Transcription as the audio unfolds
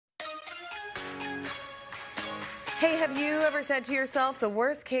Hey, have you ever said to yourself, the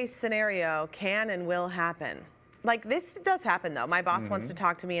worst case scenario can and will happen? Like, this does happen, though. My boss wants to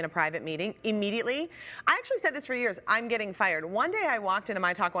talk to me in a private meeting immediately. I actually said this for years. I'm getting fired. One day I walked into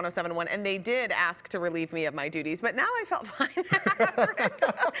My Talk 1071, and they did ask to relieve me of my duties, but now I felt fine after it.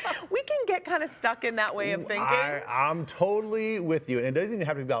 We can get kind of stuck in that way of thinking. I'm totally with you. And it doesn't even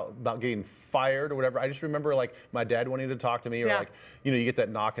have to be about getting fired or whatever. I just remember, like, my dad wanting to talk to me, or, like, you know, you get that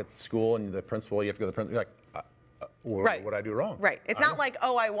knock at school, and the principal, you have to go to the principal, you're like, what did I do wrong? Right. It's not like,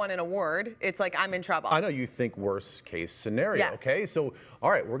 oh, I won an award. It's like, I'm in trouble. I know you think worst case scenario. Yes. Okay. So, all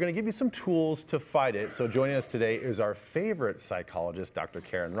right, we're going to give you some tools to fight it. So joining us today is our favorite psychologist, Dr.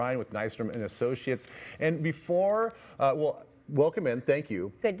 Karin with Nystrom and Associates. And before, welcome in. Thank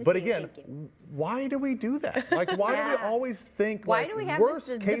you. Good to but see you. again, Thank you. why do we do that? Like, why do we always think why like do we have worst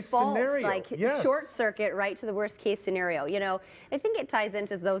this case default, scenario? like short circuit right to the worst case scenario? You know, I think it ties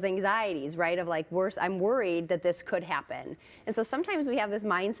into those anxieties, right? Of like, I'm worried that this could happen. And so sometimes we have this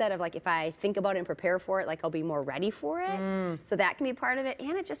mindset of like, if I think about it and prepare for it, like I'll be more ready for it. So that can be part of it.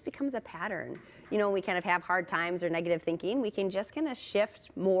 And it just becomes a pattern. You know, we kind of have hard times or negative thinking. We can just kind of shift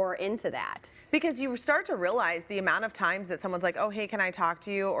more into that. Because you start to realize the amount of times that someone's like, oh, hey, can I talk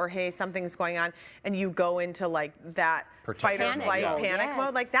to you? Or hey, something's going on. And you go into like that fight or flight panic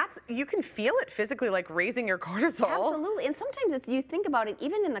mode. Like you can feel it physically, like raising your cortisol. Absolutely. And sometimes you think about it,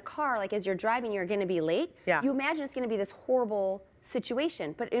 even in the car, like as you're driving, you're going to be late. Yeah. You imagine it's going to be this horrible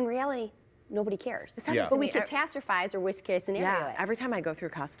situation. But in reality, nobody cares. But we catastrophize or worst case scenario it. Every time I go through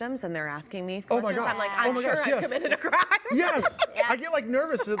customs and they're asking me Oh questions, my gosh. I'm like, I'm sure I've committed a crime. Yes. I get like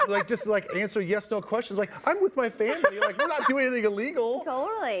nervous, like just like answer yes, no questions. Like, I'm with my family. Like, we're not doing anything illegal.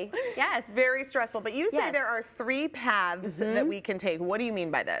 Totally. Yes. Very stressful. But you say there are 3 paths that we can take. What do you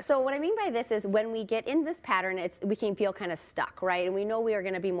mean by this? So what I mean by this is when we get in this pattern, we can feel kind of stuck, right? And we know we are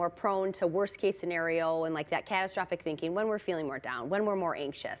going to be more prone to worst case scenario and like that catastrophic thinking when we're feeling more down, when we're more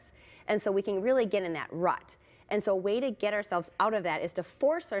anxious. And so we can really get in that rut. And so a way to get ourselves out of that is to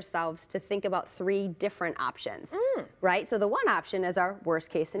force ourselves to think about 3 different options, right? So the one option is our worst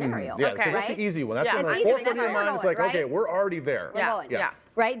case scenario. Yeah, because that's the easy one. That's when the forefront of your mind is like, okay, we're already there. We're going.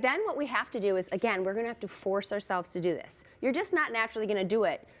 Right? Then what we have to do is, again, we're going to have to force ourselves to do this. You're just not naturally going to do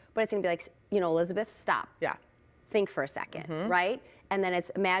it, but it's going to be like, you know, Elizabeth, stop. Yeah. Think for a second, right? And then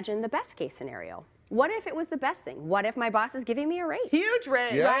it's imagine the best case scenario. What if it was the best thing? What if my boss is giving me a raise? Huge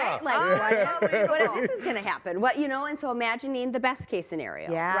raise, right? Like, what if this is going to happen? What, you know, and so imagining the best case scenario,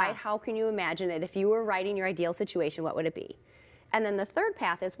 right? How can you imagine it? If you were writing your ideal situation, what would it be? And then the third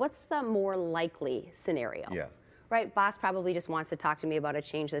path is what's the more likely scenario? Yeah. Right? Boss probably just wants to talk to me about a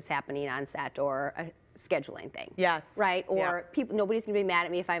change that's happening on set or a scheduling thing. Yes. Right? Or people, nobody's going to be mad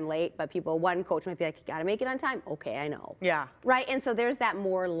at me if I'm late, but one coach might be like, you got to make it on time. Okay, I know. Yeah. Right? And so there's that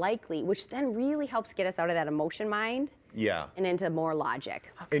more likely, which then really helps get us out of that emotion mind. Yeah. And into more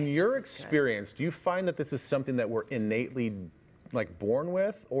logic. Okay, in your experience, do you find that this is something that we're innately like born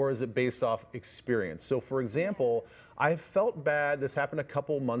with, or is it based off experience? So for example, I felt bad. This happened a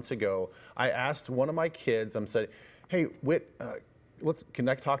couple months ago. I asked one of my kids, I'm saying, hey, Whit, can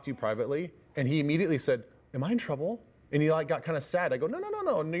I talk to you privately? And he immediately said, am I in trouble? And he like got kind of sad. I go, no,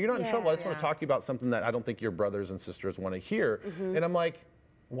 you're not in trouble. I just want to talk to you about something that I don't think your brothers and sisters want to hear. And I'm like,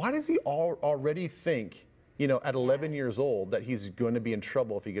 why does he already think, you know, at 11 years old that he's going to be in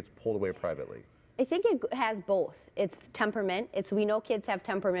trouble if he gets pulled away privately? I think it has both. It's temperament. We know kids have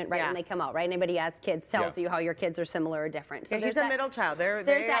temperament right when they come out, right? Anybody has kids tells you how your kids are similar or different. So he's a middle child. There's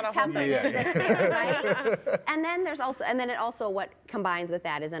that temperament that's there, right? And then it also what combines with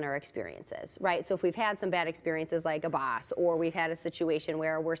that is in our experiences, right? So if we've had some bad experiences like a boss, or we've had a situation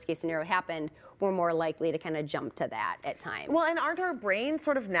where a worst case scenario happened, we're more likely to kind of jump to that at times. Well, and aren't our brains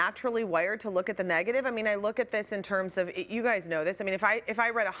sort of naturally wired to look at the negative? I mean, I look at this in terms of, you guys know this. I mean, if I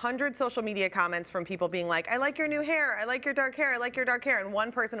read 100 social media comments from people being like, I like your new hair, I like your dark hair, I like your dark hair, and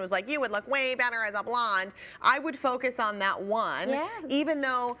one person was like, you would look way better as a blonde, I would focus on that one, even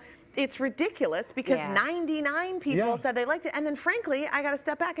though it's ridiculous because 99 people said they liked it. And then frankly, I got to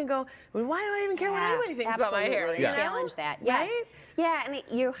step back and go, well, why do I even care what anybody thinks about my hair? You know? Challenge that. Yes. Right? Yeah, and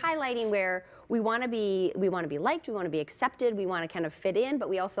you're highlighting where we want to be liked, we want to be accepted, we want to kind of fit in, but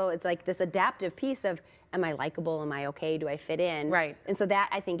we also, it's like this adaptive piece of, am I likable? Am I okay? Do I fit in? Right. And so that,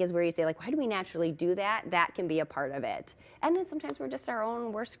 I think, is where you say, like, why do we naturally do that? That can be a part of it. And then sometimes we're just our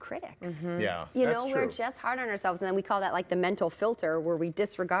own worst critics. Yeah, you know, we're just hard on ourselves. And then we call that like the mental filter, where we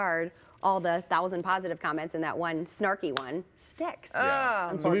disregard all the 1,000 positive comments and that one snarky one sticks. Oh, So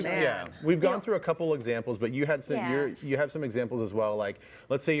unfortunately. we've gone through a couple examples, but you had some, you have some examples as well. Like,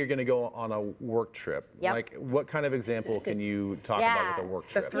 let's say you're going to go on a work trip. Yep. Like, what kind of example can you talk about with a work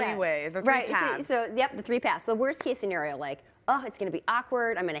The trip? three-way, the three paths. So, yep, the 3 paths. So worst case scenario, like, oh, it's going to be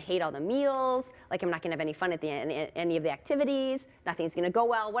awkward. I'm going to hate all the meals. Like, I'm not going to have any fun at the any of the activities. Nothing's going to go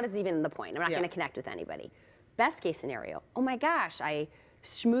well. What is even the point? I'm not going to connect with anybody. Best case scenario, oh my gosh, I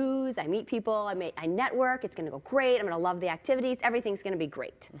schmooze, I meet people, I network, it's gonna go great, I'm gonna love the activities, everything's gonna be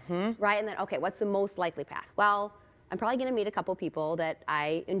great, right? And then, okay, what's the most likely path? Well, I'm probably gonna meet a couple people that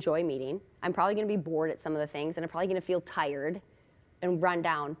I enjoy meeting. I'm probably gonna be bored at some of the things, and I'm probably gonna feel tired and run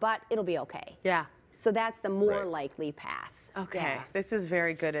down, but it'll be okay. Yeah. So that's the more likely path. Okay, Yeah. this is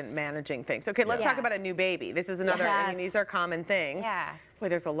very good at managing things. Okay, let's talk about a new baby. This is another, I mean, these are common things. Yeah. Boy,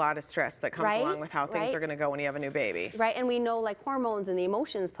 there's a lot of stress that comes along with how things are going to go when you have a new baby. Right, and we know like hormones and the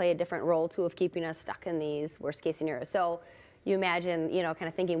emotions play a different role too of keeping us stuck in these worst case scenarios. So you imagine, you know, kind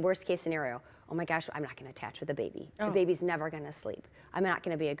of thinking worst case scenario, oh my gosh, I'm not going to attach with the baby. The baby's never going to sleep. I'm not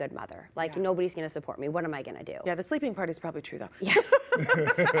going to be a good mother. Like nobody's going to support me. What am I going to do? Yeah, the sleeping part is probably true though. Yeah.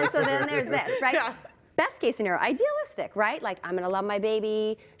 And so then there's this, right? Yeah. Best case scenario, idealistic, right? Like I'm going to love my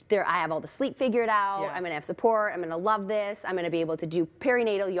baby. I have all the sleep figured out. I'm going to have support. I'm going to love this. I'm going to be able to do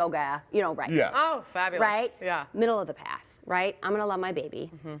perinatal yoga, you know, right? Yeah. Oh, fabulous. Right? Yeah. Middle of the path, right? I'm going to love my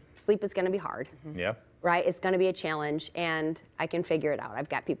baby. Sleep is going to be hard. Yeah. Right? It's going to be a challenge, and I can figure it out. I've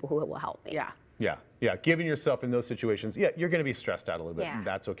got people who will help me. Yeah. Yeah, yeah. Giving yourself in those situations, you're going to be stressed out a little bit. Yeah. And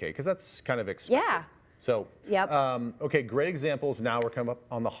that's okay, because that's kind of expected. Yeah. So, Yep. Okay, great examples. Now we're coming up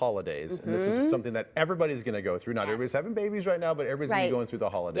on the holidays, and this is something that everybody's going to go through. Not everybody's having babies right now, but everybody's going to be going through the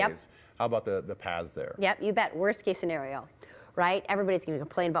holidays. How about the paths there? Yep, you bet. Worst case scenario, right? Everybody's going to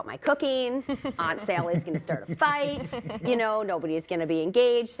complain about my cooking. Aunt Sally's going to start a fight. You know, nobody's going to be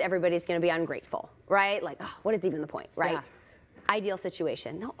engaged. Everybody's going to be ungrateful, right? Like, oh, what is even the point, right? Yeah. Ideal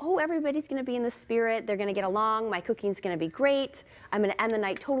situation. No, oh, everybody's going to be in the spirit. They're going to get along. My cooking's going to be great. I'm going to end the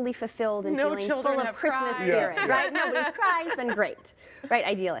night totally fulfilled and feeling full of Christmas spirit, right? Nobody's cried. It's been great, right?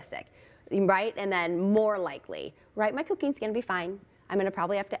 Idealistic, right? And then more likely, right? My cooking's going to be fine. I'm going to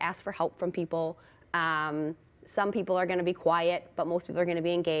probably have to ask for help from people. Some people are going to be quiet, but most people are going to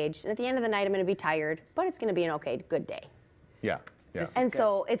be engaged. And at the end of the night, I'm going to be tired, but it's going to be an okay, good day. Yeah. Yeah. And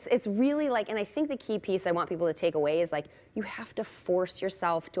so it's really like, and I think the key piece I want people to take away is like, you have to force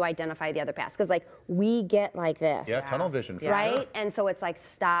yourself to identify the other paths. Because like, we get like this. Yeah, tunnel vision. For Right? sure. And so it's like,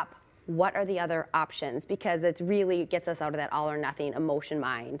 stop. What are the other options? Because it really gets us out of that all or nothing emotion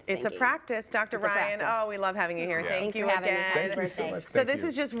mind It's thinking. a practice, Dr. It's a Ryan. practice. Oh, we love having you here. Thank Thanks you for having me. again. Happy Thank you so birthday. much. So Thank this you.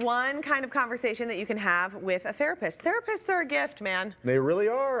 is just one kind of conversation that you can have with a therapist. Therapists are a gift, man. They really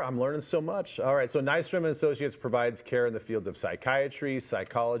are. I'm learning so much. All right, so Nystrom and Associates provides care in the fields of psychiatry,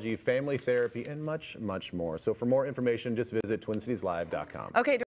 psychology, family therapy, and much, much more. So for more information, just visit TwinCitiesLive.com. Okay.